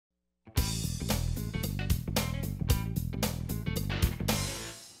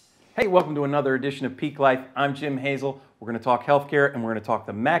Hey, welcome to another edition of Peak Life. I'm Jim Hazel. We're going to talk healthcare and we're going to talk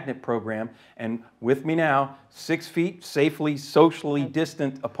the magnet program. And with me now, 6 feet safely, socially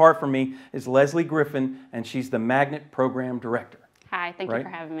distant apart from me, is Leslie Griffin, and she's the magnet program director. Hi, thank you for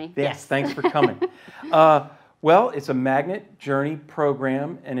having me. Yes, thanks for coming. Well, it's a magnet journey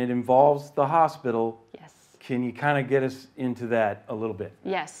program and it involves the hospital. Yes. Can you kind of get us into that a little bit?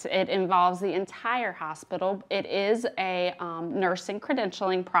 Yes, it involves the entire hospital. It is a nursing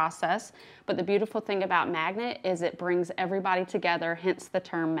credentialing process, but the beautiful thing about magnet is it brings everybody together, hence the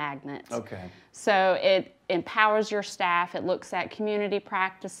term magnet. Okay. So it empowers your staff. It looks at community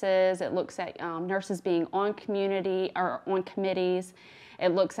practices. It looks at nurses being on community or on committees.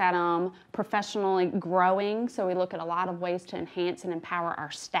 It looks at professionally growing, so we look at a lot of ways to enhance and empower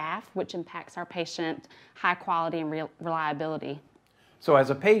our staff, which impacts our patient high quality and reliability. So as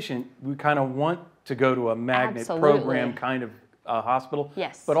a patient, we kind of want to go to a magnet program kind of hospital.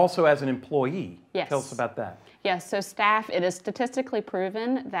 Yes. But also as an employee. Yes. Tell us about that. Yes, so staff, it is statistically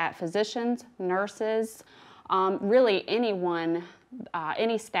proven that physicians, nurses, really anyone,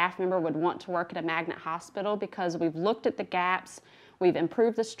 any staff member would want to work at a magnet hospital because we've looked at the gaps. We've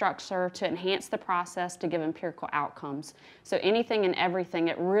improved the structure to enhance the process to give empirical outcomes. So anything and everything,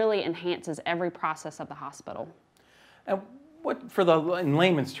 it really enhances every process of the hospital. And what, in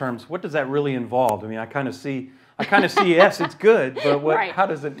layman's terms, what does that really involve? I mean, I kind of see, yes, it's good, but what, Right.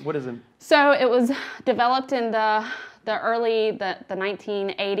 what is it? So it was developed in the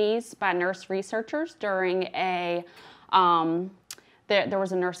 1980s by nurse researchers during a, there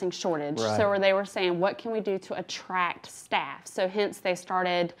was a nursing shortage. Right. So they were saying, what can we do to attract staff? So hence they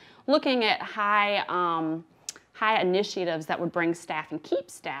started looking at high initiatives that would bring staff and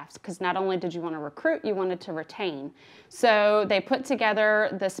keep staff, because not only did you want to recruit, you wanted to retain. So they put together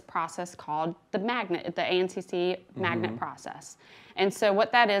this process called the magnet, the ANCC magnet process. And so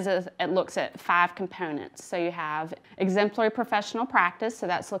what that is it looks at 5 components. So you have exemplary professional practice, so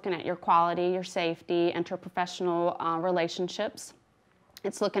that's looking at your quality, your safety, interprofessional relationships.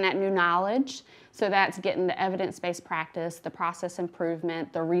 It's looking at new knowledge, so that's getting the evidence-based practice, the process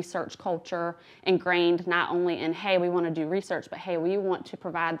improvement, the research culture ingrained not only in, hey, we want to do research, but hey, we want to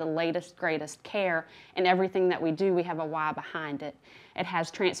provide the latest, greatest care, and everything that we do, we have a why behind it. It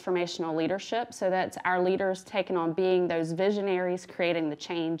has transformational leadership, so that's our leaders taking on being those visionaries, creating the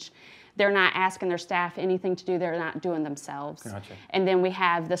change. They're not asking their staff anything to do, they're not doing themselves. Gotcha. And then we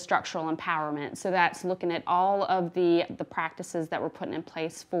have the structural empowerment. So that's looking at all of the practices that we're putting in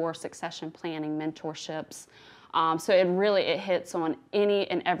place for succession planning, mentorships. So it hits on any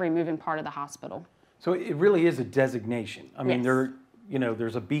and every moving part of the hospital. So it really is a designation. I mean, Yes.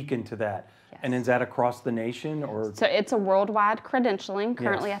 there's a beacon to that. Yes. And is that across the nation or? So it's a worldwide credentialing.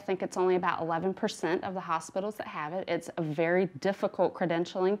 Currently, Yes. I think it's only about 11% of the hospitals that have it. It's a very difficult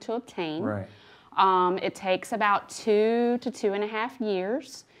credentialing to obtain. Right. It takes about 2 to 2.5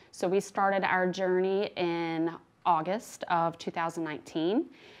 years. So we started our journey in August of 2019.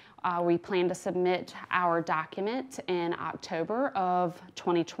 We plan to submit our document in October of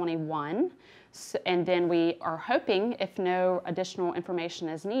 2021. And then we are hoping, if no additional information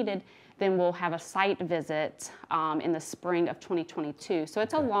is needed, then we'll have a site visit in the spring of 2022. So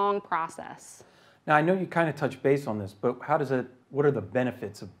it's a long process. Now, I know you kind of touched base on this, but what are the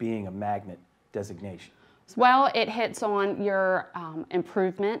benefits of being a magnet designation? Well, it hits on your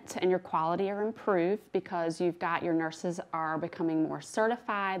improvement, and your quality are improved because you've got your nurses are becoming more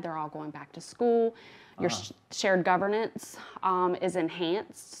certified. They're all going back to school. Your shared governance is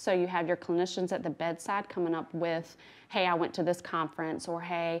enhanced. So you have your clinicians at the bedside coming up with, hey, I went to this conference, or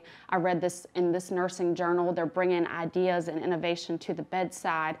hey, I read this in this nursing journal. They're bringing ideas and innovation to the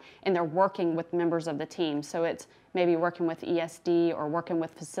bedside, and they're working with members of the team. So it's maybe working with ESD or working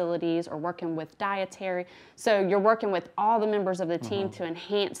with facilities or working with dietary. So you're working with all the members of the team to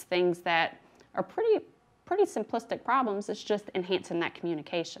enhance things that are pretty simplistic problems. It's just enhancing that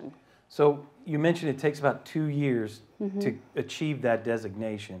communication. So you mentioned it takes about 2 years to achieve that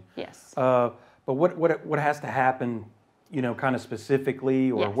designation. Yes. But what has to happen, kind of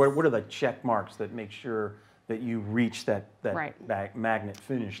specifically, or Yes. what are the check marks that make sure that you reach that Right. magnet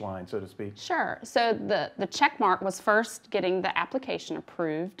finish line, so to speak? Sure. So the check mark was first getting the application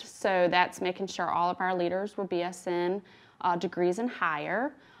approved. So that's making sure all of our leaders were BSN degrees and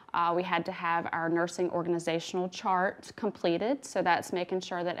higher. We had to have our nursing organizational chart completed. So that's making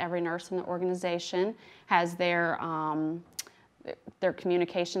sure that every nurse in the organization has their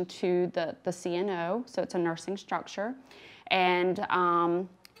communication to the CNO. So it's a nursing structure. And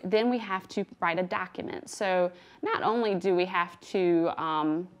then we have to write a document. So not only do we have to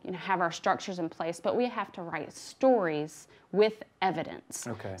have our structures in place, but we have to write stories with evidence.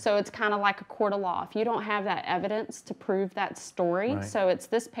 Okay. So it's kind of like a court of law. If you don't have that evidence to prove that story, Right. so it's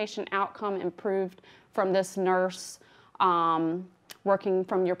this patient outcome improved from this nurse working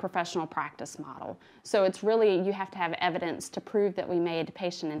from your professional practice model. So it's really, you have to have evidence to prove that we made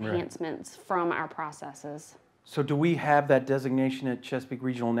patient enhancements from our processes. So do we have that designation at Chesapeake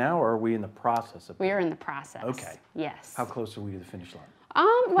Regional now, or are we in the process of it? We are in the process. Okay. Yes. How close are we to the finish line?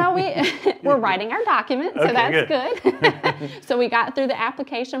 Well, we're writing our document, so Okay, that's good. So we got through the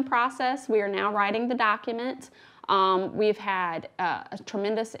application process. We are now writing the document. We've had a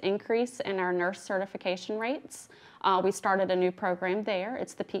tremendous increase in our nurse certification rates. We started a new program there.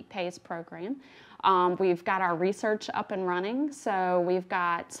 It's the Peak Pays program. We've got our research up and running. So we've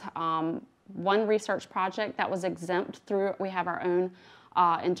got one research project that was exempt through, we have our own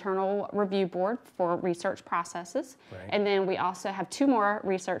internal review board for research processes. Right. And then we also have two more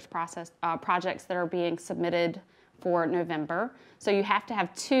research projects that are being submitted for November. So you have to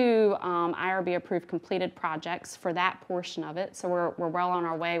have two IRB approved completed projects for that portion of it. So we're well on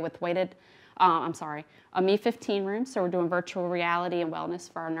our way with a Me-15 room. So we're doing virtual reality and wellness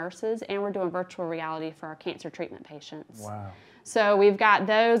for our nurses, and we're doing virtual reality for our cancer treatment patients. Wow. So we've got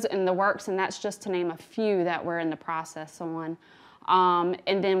those in the works, and that's just to name a few that we're in the process on.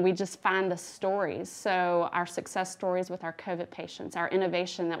 And then we just find the stories. So our success stories with our COVID patients, our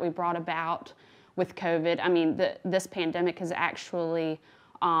innovation that we brought about with COVID. I mean, this pandemic has actually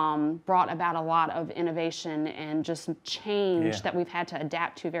brought about a lot of innovation and just change that we've had to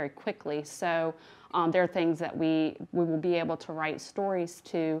adapt to very quickly. So there are things that we will be able to write stories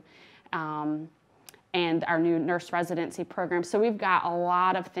to, and our new nurse residency program. So we've got a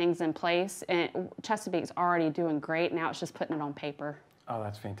lot of things in place, and Chesapeake's already doing great. Now it's just putting it on paper. Oh,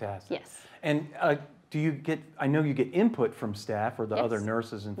 that's fantastic. Yes. And do you get, I know you get input from staff or the Yes. other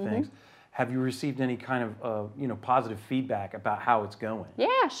nurses and things. Have you received any kind of positive feedback about how it's going?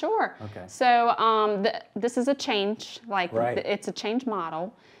 Yeah, sure. Okay. So this is a change, Right. it's a change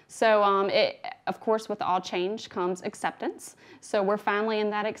model. So of course, with all change comes acceptance. So we're finally in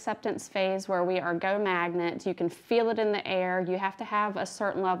that acceptance phase where we are go magnet. You can feel it in the air. You have to have a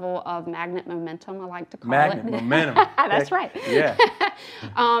certain level of magnet momentum, I like to call it. Magnet momentum. That's right. Yeah.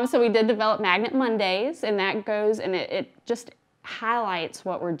 So we did develop Magnet Mondays, and that goes, and it just highlights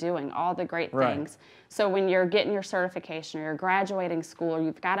what we're doing, all the great Right. things. So when you're getting your certification, or you're graduating school, or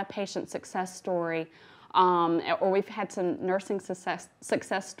you've got a patient success story, or we've had some nursing success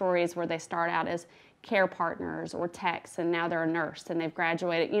stories where they start out as care partners or techs, and now they're a nurse and they've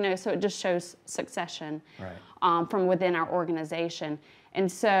graduated, so it just shows succession from within our organization.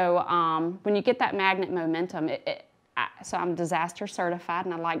 And so when you get that magnet momentum, so I'm disaster certified,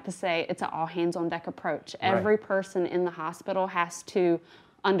 and I like to say it's an all hands on deck approach. Right. Every person in the hospital has to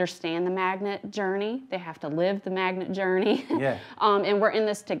understand the magnet journey. They have to live the magnet journey. Yeah. And we're in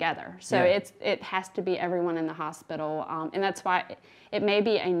this together. So Yeah. it has to be everyone in the hospital. And that's why it may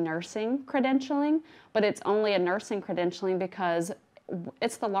be a nursing credentialing, but it's only a nursing credentialing because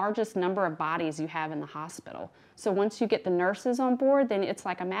it's the largest number of bodies you have in the hospital. So once you get the nurses on board, then it's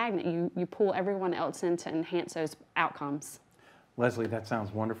like a magnet. You pull everyone else in to enhance those outcomes. Leslie, that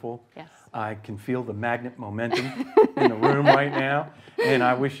sounds wonderful. Yes. I can feel the magnet momentum in the room right now, and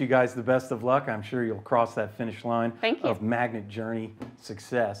I wish you guys the best of luck. I'm sure you'll cross that finish line Thank you. of magnet journey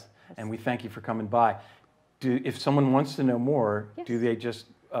success, and we thank you for coming by. If someone wants to know more, Yes. do they just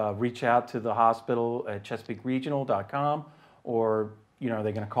reach out to the hospital at ChesapeakeRegional.com, or are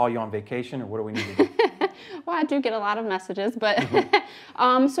they going to call you on vacation, or what do we need to do? Well, I do get a lot of messages, but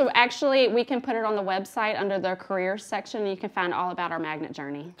so actually we can put it on the website under the careers section, and you can find all about our magnet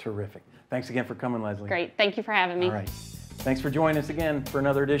journey. Terrific. Thanks again for coming, Leslie. Great. Thank you for having me. All right. Thanks for joining us again for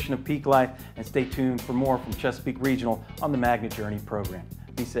another edition of Peak Life, and stay tuned for more from Chesapeake Regional on the Magnet Journey program.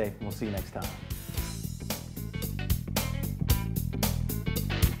 Be safe, and we'll see you next time.